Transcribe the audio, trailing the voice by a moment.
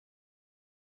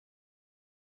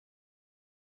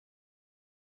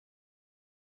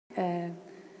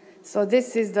So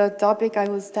this is the topic I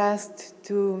was tasked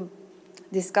to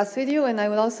discuss with you, and I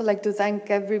would also like to thank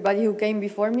everybody who came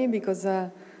before me, because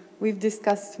we've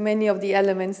discussed many of the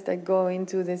elements that go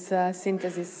into this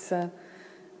synthesis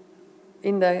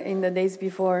in the days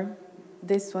before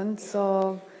this one.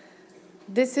 So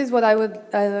this is what I would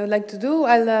like to do.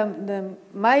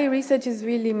 My research is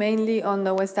really mainly on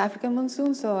the West African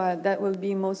monsoon, so that will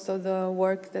be most of the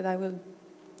work that I will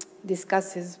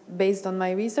discuss is based on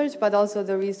my research, but also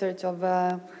the research of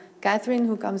Catherine,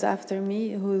 who comes after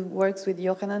me, who works with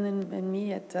Johanan and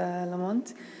me at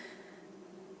Lamont,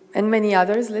 and many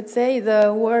others, let's say.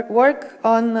 The work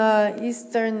on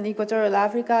Eastern Equatorial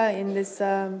Africa in this,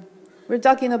 we're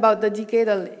talking about the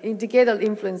decadal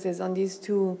influences on these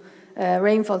two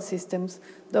rainfall systems.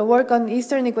 The work on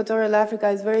Eastern Equatorial Africa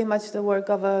is very much the work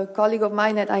of a colleague of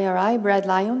mine at IRI, Brad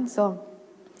Lyon.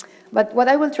 But what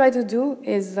I will try to do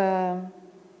is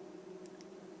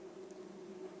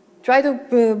try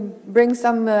to bring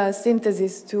some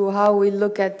synthesis to how we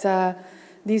look at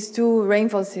these two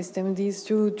rainfall systems, these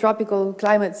two tropical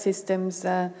climate systems,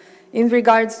 in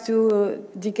regards to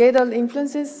decadal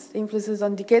influences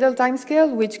on decadal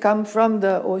timescale, which come from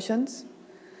the oceans.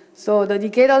 So the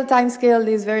decadal timescale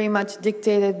is very much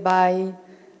dictated by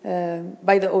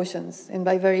the oceans and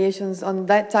by variations on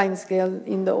that timescale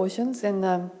in the oceans.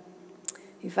 And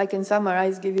if I can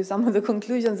summarize, give you some of the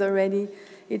conclusions already,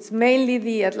 it's mainly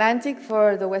the Atlantic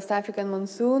for the West African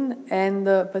monsoon and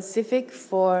the Pacific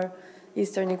for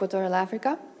Eastern Equatorial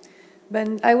Africa.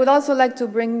 But I would also like to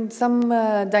bring some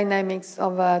dynamics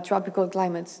of tropical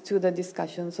climates to the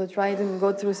discussion. So try to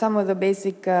go through some of the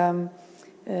basic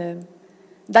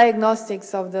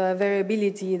diagnostics of the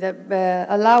variability that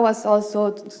allow us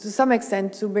also to some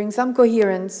extent to bring some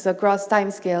coherence across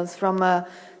timescales from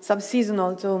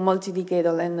subseasonal to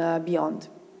multi-decadal and beyond.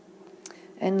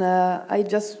 And I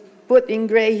just put in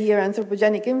gray here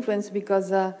anthropogenic influence because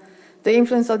the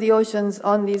influence of the oceans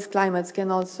on these climates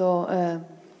can also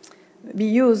be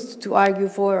used to argue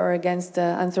for or against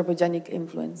anthropogenic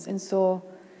influence. And so,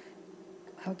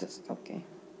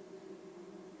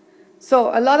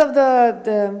 So a lot of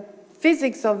the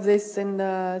physics of this and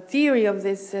the theory of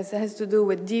this has to do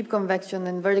with deep convection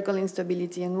and vertical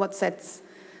instability and what sets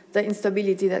the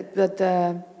instability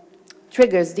that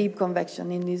triggers deep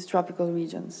convection in these tropical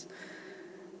regions.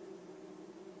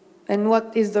 And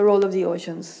what is the role of the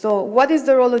oceans? So what is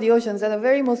the role of the oceans? At a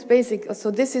very most basic,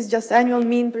 so this is just annual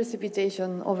mean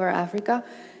precipitation over Africa.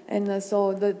 And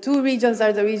so the two regions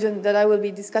are the region that I will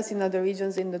be discussing, are the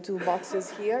regions in the two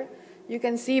boxes here. You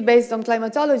can see based on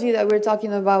climatology that we're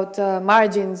talking about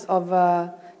margins of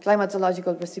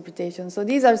climatological precipitation. So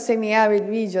these are semi-arid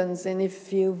regions, and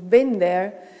if you've been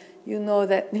there, you know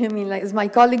that, I mean, like as my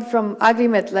colleague from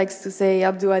AgriMet likes to say,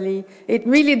 Abdou Ali, it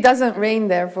really doesn't rain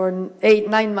there for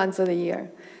 8-9 months of the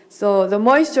year. So the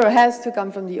moisture has to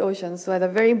come from the oceans. So at a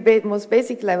very most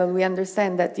basic level, we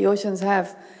understand that the oceans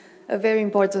have a very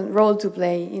important role to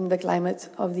play in the climate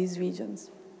of these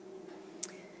regions.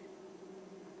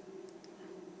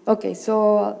 Okay,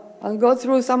 so I'll go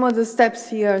through some of the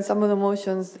steps here and some of the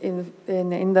motions in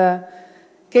the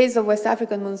case of West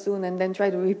African monsoon, and then try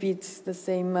to repeat the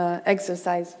same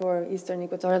exercise for Eastern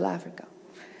Equatorial Africa.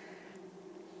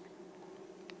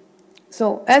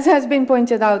 So, as has been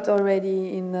pointed out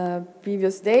already in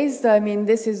previous days, I mean,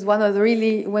 this is one of the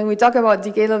really, when we talk about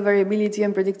decadal variability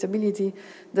and predictability,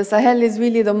 the Sahel is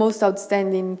really the most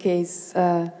outstanding case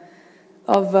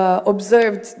of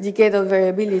observed decadal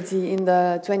variability in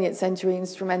the 20th century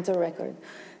instrumental record.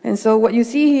 And so what you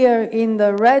see here in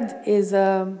the red is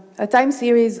a time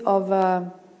series of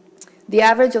the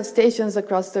average of stations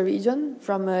across the region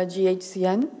from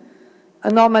GHCN,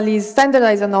 anomalies,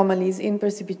 standardized anomalies in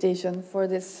precipitation for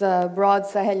this broad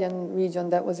Sahelian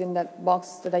region that was in that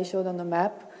box that I showed on the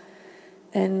map.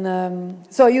 And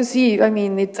so you see, I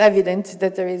mean, it's evident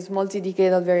that there is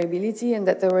multi-decadal variability and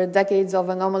that there were decades of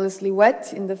anomalously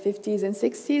wet in the 50s and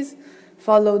 60s,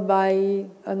 followed by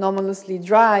anomalously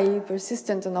dry,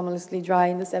 persistent anomalously dry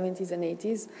in the 70s and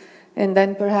 80s, and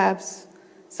then perhaps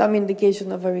some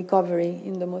indication of a recovery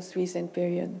in the most recent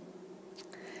period.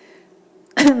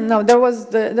 Now,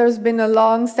 there's been a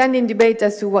long-standing debate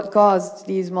as to what caused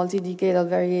these multi-decadal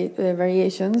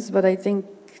variations, but I think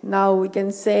now we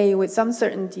can say with some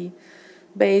certainty,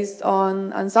 based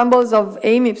on ensembles of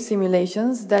AMIP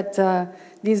simulations, that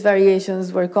these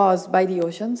variations were caused by the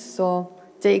oceans. So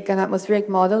take an atmospheric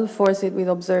model, force it with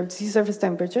observed sea surface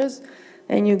temperatures,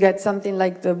 and you get something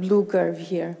like the blue curve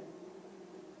here.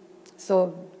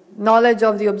 So knowledge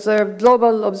of the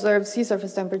global observed sea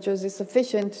surface temperatures is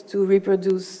sufficient to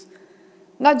reproduce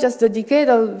not just the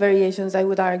decadal variations, I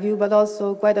would argue, but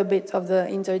also quite a bit of the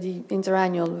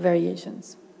interannual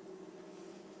variations.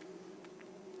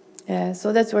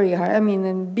 So that's where you are. I mean,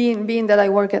 and being that I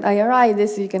work at IRI,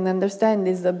 this you can understand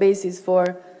is the basis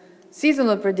for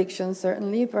seasonal predictions,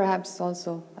 certainly. Perhaps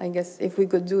also, I guess, if we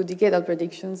could do decadal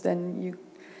predictions, then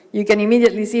you can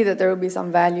immediately see that there will be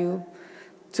some value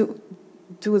to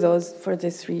those for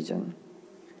this region.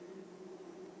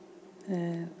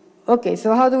 Okay,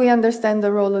 so how do we understand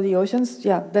the role of the oceans?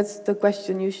 Yeah, that's the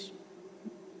question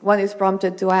one is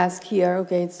prompted to ask here.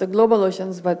 Okay, it's the global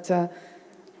oceans, but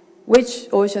which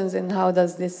oceans and how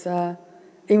does this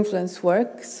influence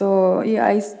work? So yeah,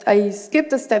 I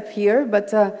skipped a step here,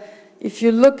 but if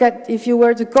you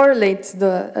were to correlate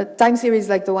the time series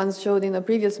like the ones showed in the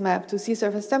previous map to sea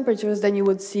surface temperatures, then you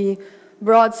would see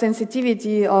broad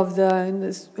sensitivity of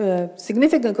the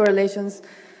significant correlations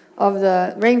of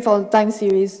the rainfall time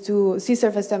series to sea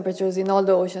surface temperatures in all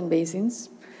the ocean basins.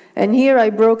 And here I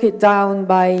broke it down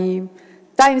by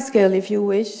time scale, if you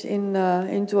wish,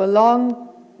 into a long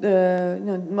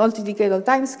multi-decadal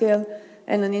time scale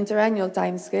and an interannual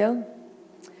time scale.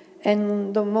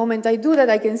 And the moment I do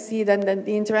that, I can see that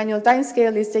the interannual time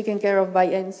scale is taken care of by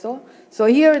ENSO. So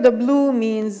here the blue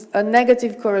means a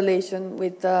negative correlation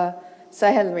with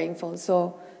Sahel rainfall.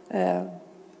 So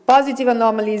positive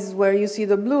anomalies where you see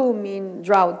the blue mean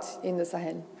drought in the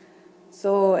Sahel.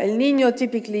 So El Niño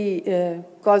typically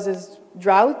causes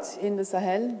drought in the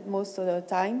Sahel most of the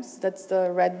times. That's the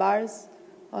red bars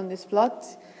on this plot.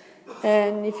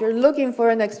 And if you're looking for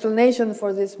an explanation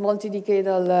for this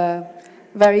multi-decadal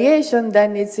variation,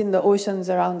 then it's in the oceans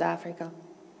around Africa.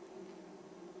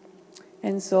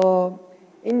 And so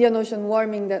Indian Ocean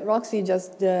warming that Roxy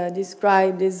just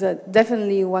described is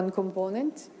definitely one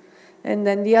component. And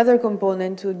then the other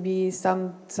component would be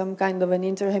some kind of an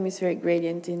interhemispheric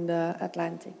gradient in the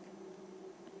Atlantic.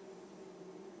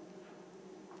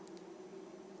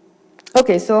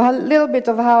 Okay, so a little bit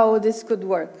of how this could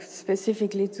work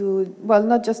specifically to, well,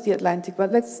 not just the Atlantic,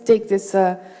 but let's take this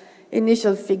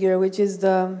initial figure, which is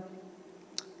I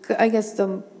guess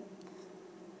the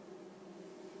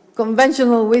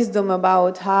conventional wisdom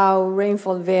about how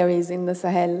rainfall varies in the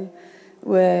Sahel,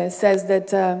 says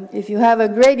that if you have a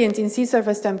gradient in sea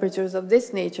surface temperatures of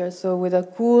this nature, so with a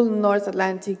cool North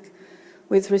Atlantic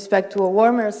with respect to a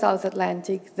warmer South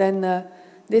Atlantic, then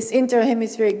this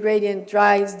interhemispheric gradient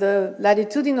drives the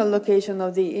latitudinal location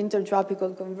of the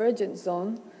intertropical convergence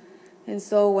zone. And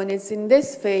so when it's in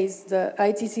this phase, the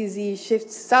ITCZ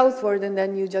shifts southward, and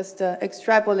then you just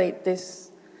extrapolate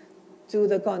this to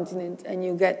the continent, and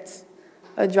you get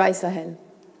a dry Sahel.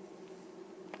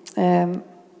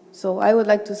 So I would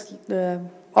like to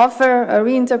offer a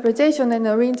reinterpretation, and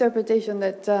a reinterpretation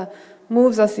that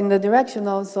moves us in the direction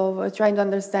also of trying to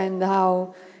understand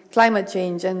how climate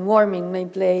change and warming may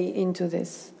play into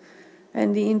this.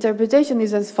 And the interpretation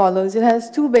is as follows. It has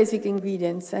two basic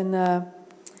ingredients, and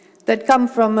that come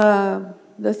from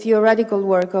the theoretical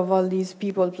work of all these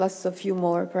people, plus a few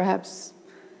more. Perhaps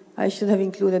I should have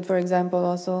included, for example,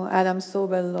 also Adam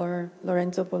Sobel or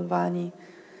Lorenzo Polvani.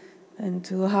 And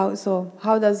to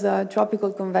how does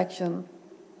tropical convection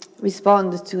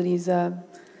respond to these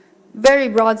very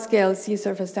broad-scale sea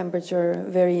surface temperature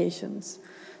variations?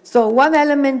 So one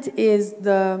element is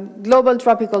the global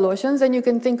tropical oceans, and you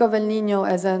can think of El Niño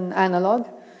as an analog.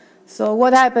 So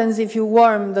what happens if you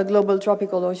warm the global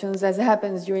tropical oceans, as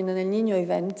happens during an El Niño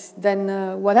event?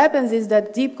 Then what happens is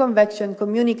that deep convection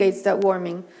communicates that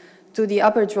warming to the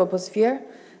upper troposphere.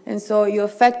 And so you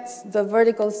affect the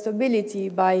vertical stability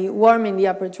by warming the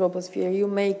upper troposphere. You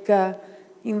make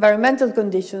environmental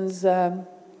conditions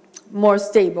more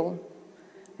stable.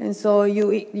 And so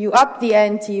you up the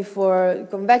ante for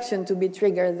convection to be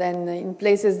triggered than in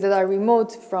places that are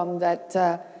remote from that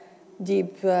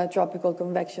deep tropical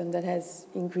convection that has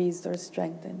increased or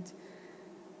strengthened.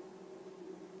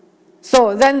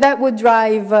 So then that would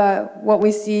drive what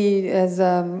we see as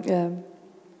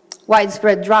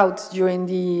widespread drought during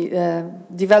the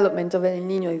development of an El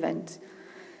Niño event.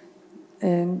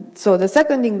 And so the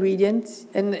second ingredient,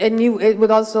 it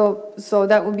would also, so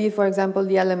that would be, for example,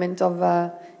 the element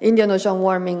of Indian Ocean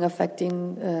warming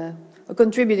affecting, or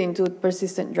contributing to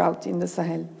persistent drought in the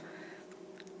Sahel.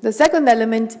 The second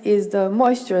element is the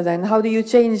moisture then. How do you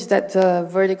change that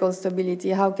vertical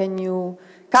stability? How can you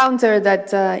counter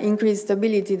that increased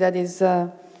stability that is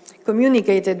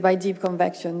communicated by deep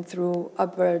convection through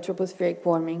upper tropospheric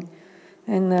warming?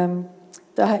 And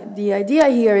the idea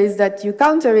here is that you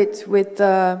counter it with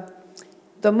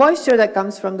the moisture that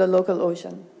comes from the local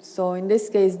ocean. So in this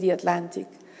case, the Atlantic.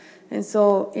 And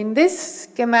so in this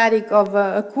schematic of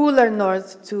a cooler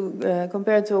north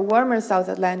compared to a warmer South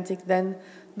Atlantic, then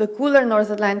the cooler North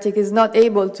Atlantic is not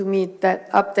able to meet that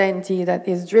updensity that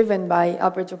is driven by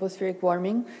upper tropospheric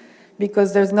warming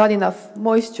because there's not enough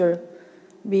moisture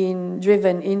being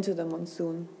driven into the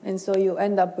monsoon. And so you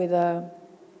end up with a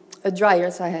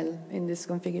drier Sahel in this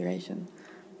configuration.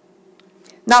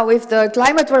 Now, if the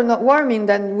climate were not warming,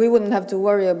 then we wouldn't have to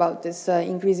worry about this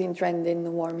increasing trend in the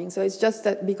warming. So it's just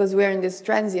that because we're in this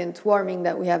transient warming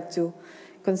that we have to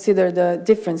consider the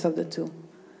difference of the two.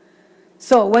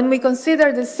 So when we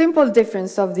consider the simple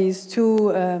difference of these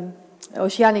two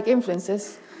oceanic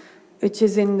influences, which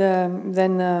is in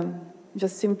the,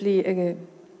 just simply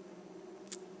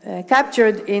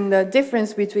captured in the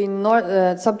difference between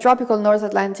subtropical North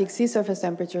Atlantic sea surface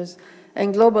temperatures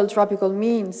and global tropical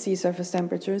mean sea surface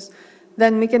temperatures,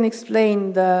 then we can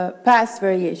explain the past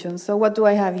variations. So what do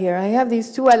I have here? I have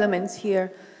these two elements here,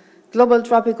 global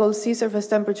tropical sea surface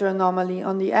temperature anomaly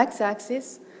on the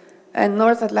x-axis and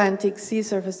North Atlantic sea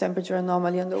surface temperature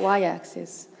anomaly on the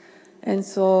y-axis. And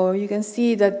so you can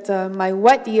see that my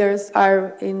wet years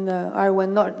are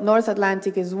when North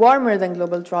Atlantic is warmer than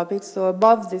global tropics, so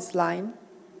above this line.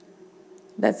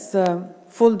 That's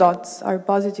full dots are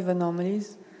positive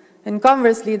anomalies. And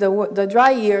conversely, the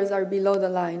dry years are below the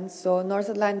line, so North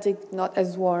Atlantic not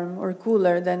as warm or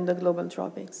cooler than the global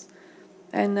tropics.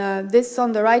 And this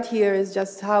on the right here is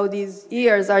just how these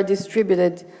years are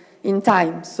distributed in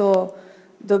time. So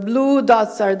the blue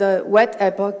dots are the wet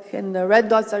epoch, and the red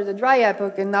dots are the dry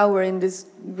epoch, and now we're in this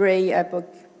gray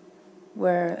epoch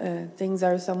where things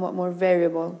are somewhat more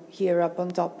variable here up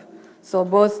on top. So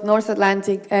both North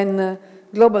Atlantic and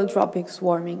global tropics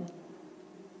warming.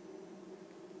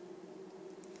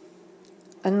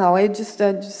 And now I just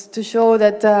to show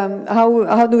that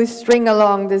how do we string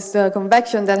along this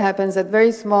convection that happens at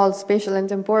very small spatial and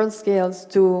temporal scales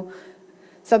to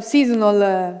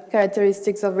subseasonal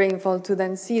characteristics of rainfall to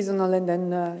then seasonal and then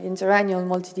interannual,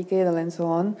 multidecadal, and so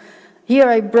on. Here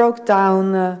I broke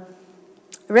down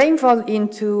rainfall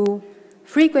into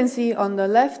frequency on the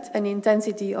left and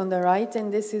intensity on the right,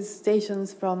 and this is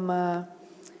stations from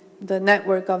the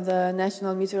network of the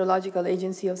National Meteorological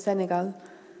Agency of Senegal.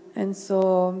 And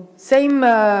so same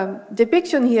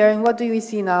depiction here, and what do we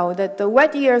see now? That the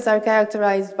wet years are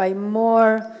characterized by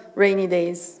more rainy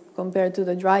days compared to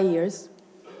the dry years.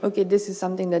 Okay, this is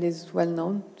something that is well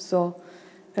known. So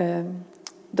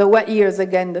the wet years,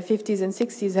 again, the 50s and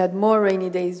 60s had more rainy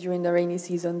days during the rainy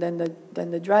season than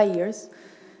the dry years.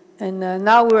 And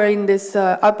now we're in this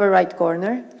upper right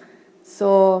corner.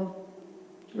 So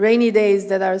rainy days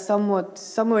that are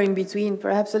somewhere in between,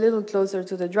 perhaps a little closer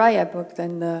to the dry epoch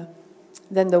than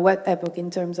the wet epoch in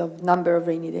terms of number of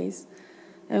rainy days.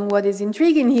 And what is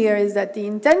intriguing here is that the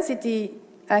intensity,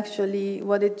 actually,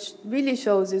 what it really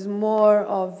shows is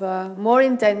more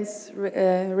intense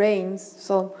rains,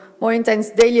 so more intense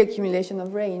daily accumulation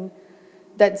of rain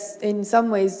that's in some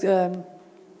ways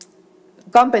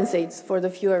compensates for the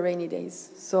fewer rainy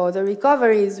days. So the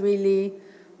recovery is really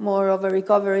more of a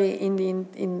recovery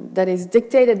that is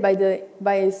dictated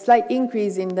by a slight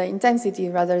increase in the intensity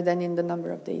rather than in the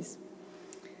number of days,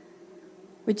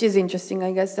 which is interesting.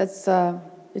 I guess that's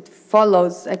it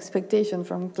follows expectation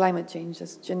from climate change,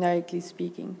 just generically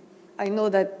speaking. I know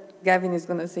that Gavin is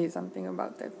going to say something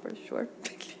about that for sure.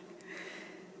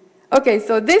 Okay,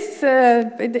 so this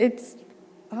it's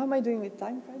how am I doing with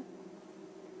time, Fred?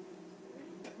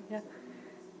 Yeah.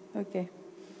 Okay.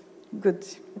 Good.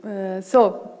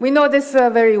 So we know this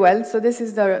very well. So this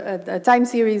is the time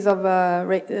series of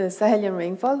Sahelian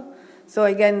rainfall. So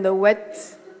again, the wet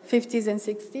 50s and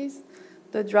 60s,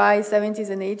 the dry 70s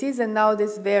and 80s, and now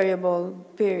this variable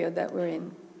period that we're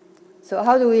in. So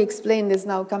how do we explain this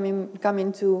now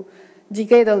coming to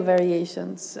decadal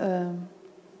variations?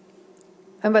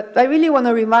 But I really want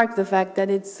to remark the fact that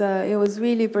it was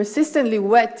really persistently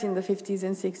wet in the 50s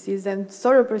and 60s and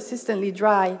sort of persistently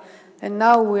dry. And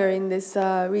now we're in this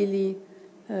really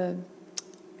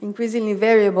increasingly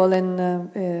variable and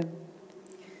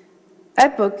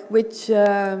epoch, which,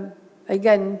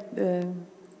 again,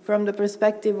 from the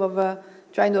perspective of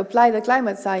trying to apply the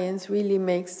climate science, really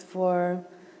makes for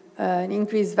an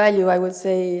increased value, I would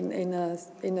say, in a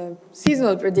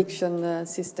seasonal prediction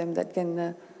system that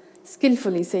can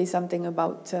skillfully say something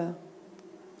about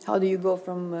how do you go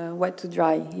from wet to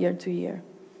dry year to year.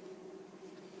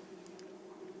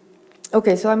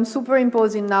 Okay, so I'm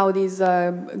superimposing now these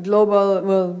global,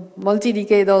 well,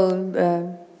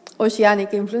 multi-decadal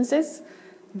oceanic influences.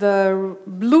 The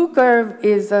blue curve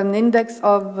is an index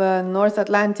of North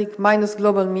Atlantic minus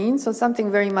global mean, so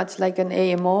something very much like an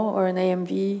AMO or an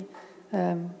AMV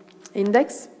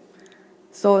index.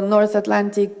 So North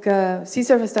Atlantic sea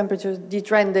surface temperature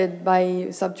detrended by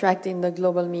subtracting the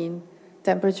global mean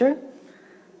temperature.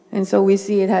 And so we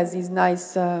see it has these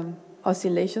nice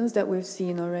oscillations that we've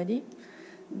seen already.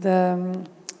 The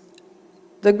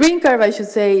green curve, I should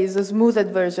say, is a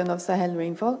smoothed version of Sahel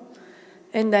rainfall.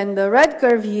 And then the red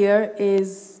curve here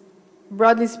is,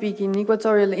 broadly speaking,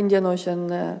 equatorial Indian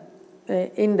Ocean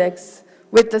index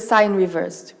with the sign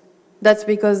reversed. That's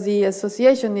because the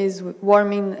association is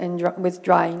warming and with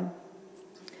drying.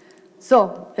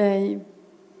 So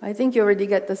I think you already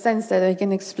get the sense that I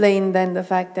can explain then the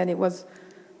fact that it was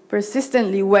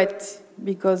persistently wet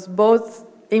because both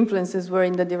influences were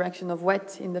in the direction of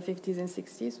wet in the 50s and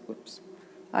 60s. Whoops.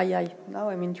 Now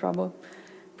I'm in trouble.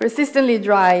 Persistently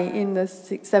dry in the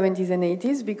 70s and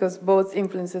 80s because both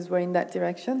influences were in that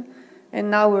direction. And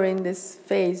now we're in this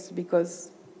phase because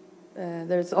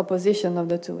there's opposition of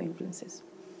the two influences.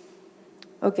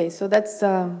 Okay, so that's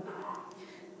the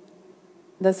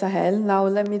Sahel. Now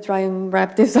let me try and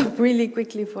wrap this up really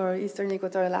quickly for Eastern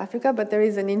Equatorial Africa, but there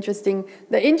is the interesting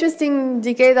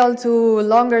decadal to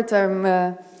longer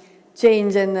term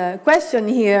change and question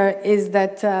here is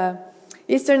that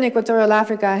Eastern Equatorial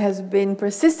Africa has been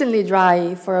persistently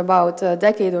dry for about a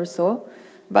decade or so,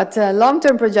 but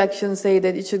long-term projections say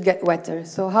that it should get wetter.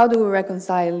 So how do we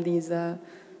reconcile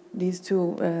these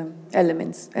two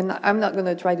elements? And I'm not going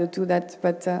to try to do that,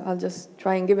 but I'll just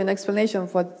try and give an explanation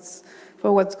for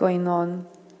what's going on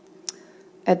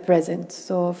at present.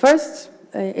 So first,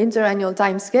 interannual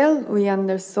time scale.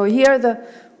 So here,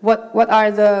 what are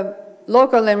the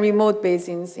local and remote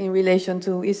basins in relation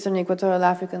to Eastern Equatorial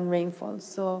African rainfall?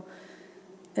 So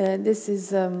this is,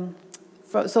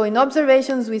 so in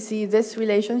observations, we see this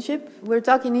relationship. We're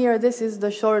talking here, this is the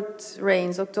short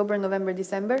rains, October, November,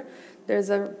 December.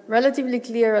 There's a relatively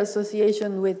clear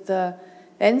association with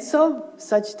ENSO,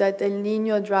 such that El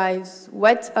Niño drives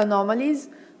wet anomalies,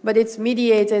 but it's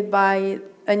mediated by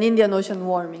an Indian Ocean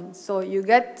warming. So you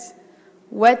get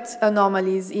wet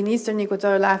anomalies in Eastern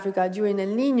Equatorial Africa during El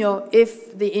Niño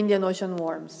if the Indian Ocean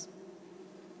warms.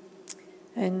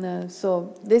 And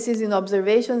so this is in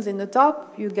observations in the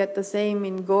top. You get the same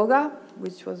in GOGA,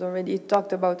 which was already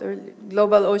talked about earlier,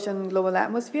 global ocean, global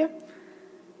atmosphere.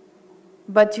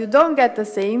 But you don't get the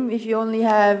same if you only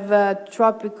have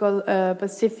tropical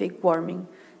Pacific warming.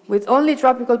 With only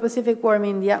tropical Pacific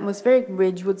warming, the atmospheric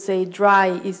bridge would say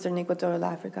dry Eastern Equatorial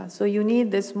Africa. So you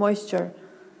need this moisture.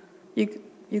 You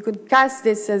could cast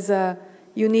this as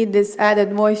you need this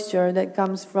added moisture that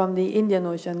comes from the Indian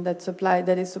Ocean that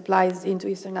is supplied into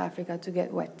Eastern Africa to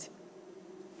get wet.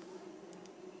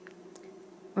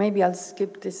 Maybe I'll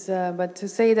skip this, but to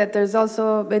say that there's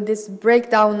also this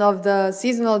breakdown of the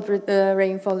seasonal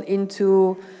rainfall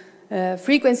into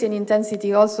frequency and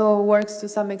intensity also works to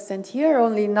some extent here,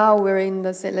 only now we're in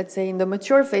the, let's say, in the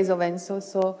mature phase of ENSO.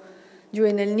 So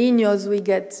during El Niños, we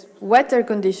get wetter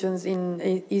conditions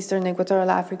in Eastern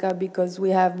Equatorial Africa because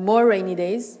we have more rainy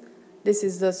days. This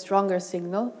is the stronger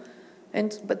signal.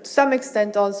 But to some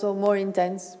extent also more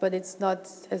intense, but it's not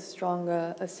as strong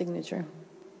a signature.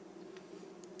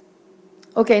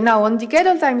 Okay, now on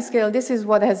decadal time scale, this is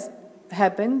what has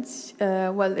happened.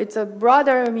 Well, it's a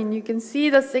broader, I mean, you can see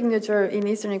the signature in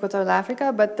Eastern Equatorial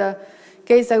Africa, but the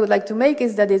case I would like to make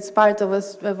is that it's part of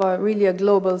really a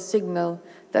global signal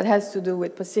that has to do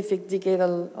with Pacific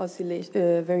decadal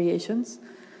oscillation variations.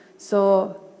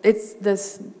 So it's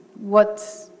this, what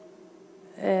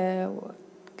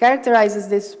characterizes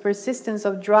this persistence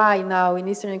of dry now in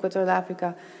Eastern Equatorial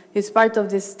Africa is part of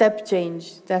this step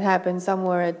change that happened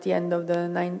somewhere at the end of the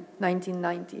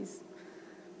 1990s.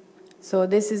 So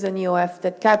this is an EOF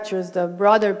that captures the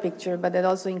broader picture, but that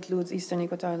also includes Eastern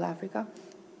Equatorial Africa.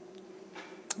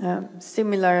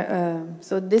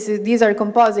 So these are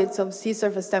composites of sea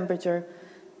surface temperature,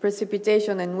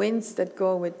 precipitation, and winds that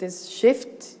go with this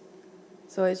shift.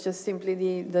 So it's just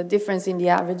simply the difference in the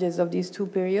averages of these two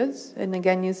periods. And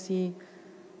again, you see,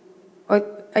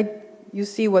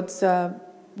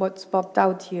 what's popped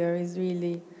out here is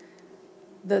really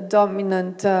the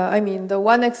dominant.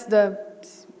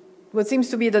 What seems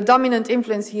to be the dominant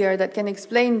influence here that can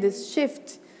explain this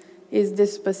shift is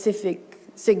this Pacific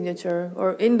signature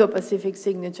or Indo-Pacific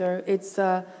signature.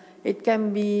 It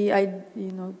can be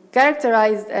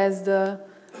characterized as the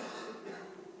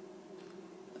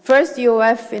first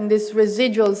EOF in this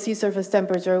residual sea surface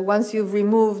temperature. Once you've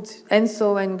removed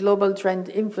ENSO and global trend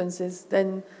influences,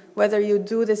 then whether you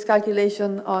do this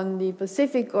calculation on the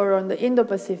Pacific or on the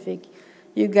Indo-Pacific,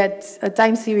 you get a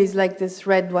time series like this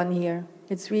red one here.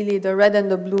 It's really the red and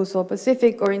the blue, so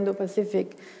Pacific or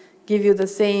Indo-Pacific give you the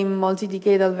same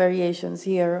multi-decadal variations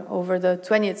here over the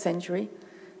 20th century.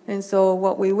 And so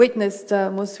what we witnessed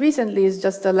most recently is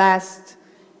just the last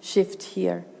shift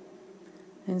here.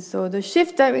 And so the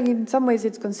shift, I mean, in some ways,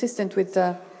 it's consistent with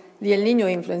the El Niño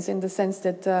influence in the sense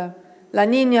that La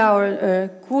Niña, or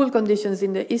cool conditions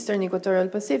in the eastern equatorial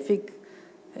Pacific,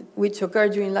 which occur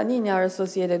during La Niña, are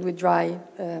associated with dry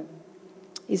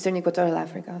eastern equatorial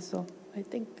Africa. So I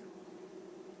think,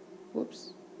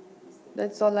 whoops,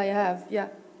 that's all I have. Yeah,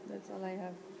 that's all I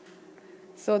have.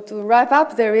 So to wrap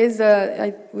up, there is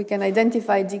we can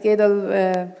identify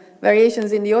decadal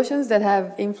variations in the oceans that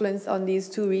have influence on these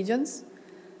two regions.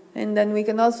 And then we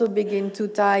can also begin to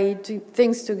tie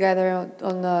things together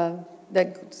on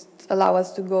that allow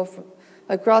us to go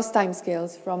across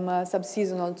timescales from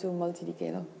subseasonal to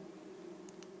multidecadal.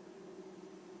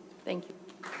 Thank you.